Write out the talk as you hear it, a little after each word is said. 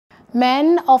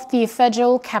Men of the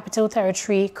Federal Capital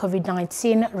Territory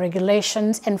COVID-19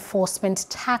 Regulations Enforcement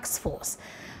Task Force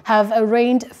have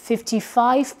arraigned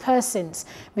 55 persons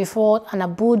before an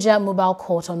Abuja mobile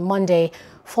court on Monday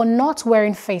for not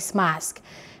wearing face masks.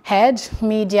 Head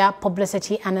Media,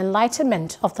 Publicity and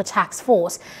Enlightenment of the task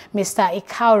force, Mr.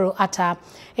 Ikaru Atta,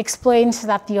 explained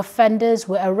that the offenders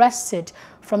were arrested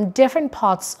from different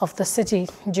parts of the city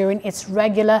during its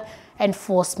regular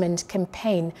enforcement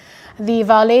campaign. The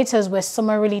violators were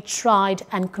summarily tried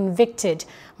and convicted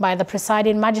by the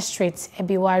presiding magistrate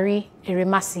Ebiwari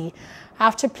Irimasi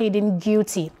after pleading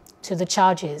guilty to the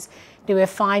charges. They were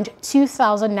fined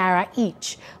 2,000 naira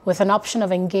each with an option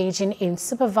of engaging in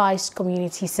supervised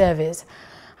community service.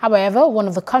 However, one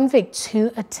of the convicts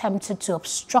who attempted to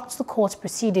obstruct the court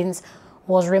proceedings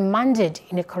was remanded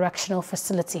in a correctional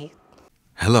facility.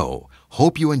 Hello,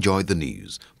 hope you enjoyed the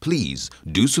news. Please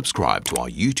do subscribe to our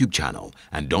YouTube channel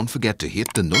and don't forget to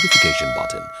hit the notification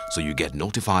button so you get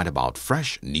notified about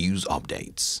fresh news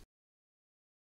updates.